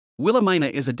Willemina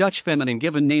is a Dutch feminine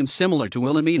given name similar to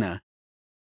Willemina.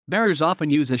 Bearers often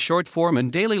use a short form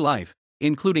in daily life,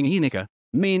 including Ineke,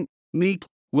 Mien, Miep,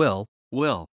 Will,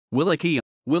 Willeke,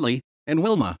 Willy, and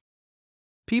Wilma.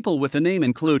 People with the name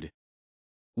include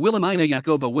Willemina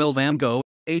Jacoba Wil van Gogh,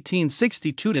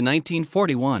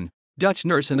 1862-1941, Dutch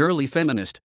nurse and early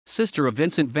feminist, sister of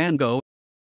Vincent van Gogh.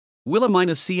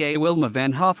 Willemina C.A. Wilma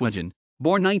van Hofwegen,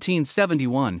 born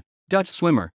 1971, Dutch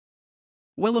swimmer.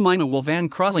 Willemina van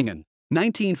Kralingen,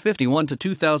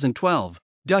 1951-2012,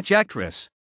 Dutch actress.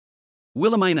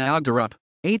 Willemina Ogterop,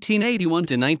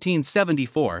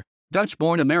 1881-1974,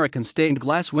 Dutch-born American stained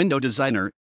glass window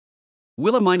designer.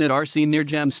 Willemina R.C.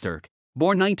 Mirjam Sterk,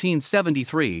 born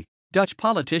 1973, Dutch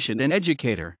politician and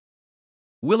educator.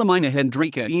 Willemina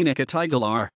Hendrika Ineke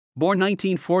Tigelaar, born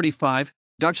 1945,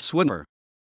 Dutch swimmer.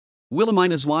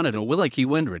 Willemina Zwanida Willeke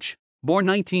Wendrich, born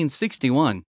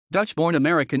 1961, Dutch-born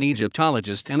American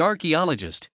Egyptologist and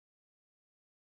archaeologist.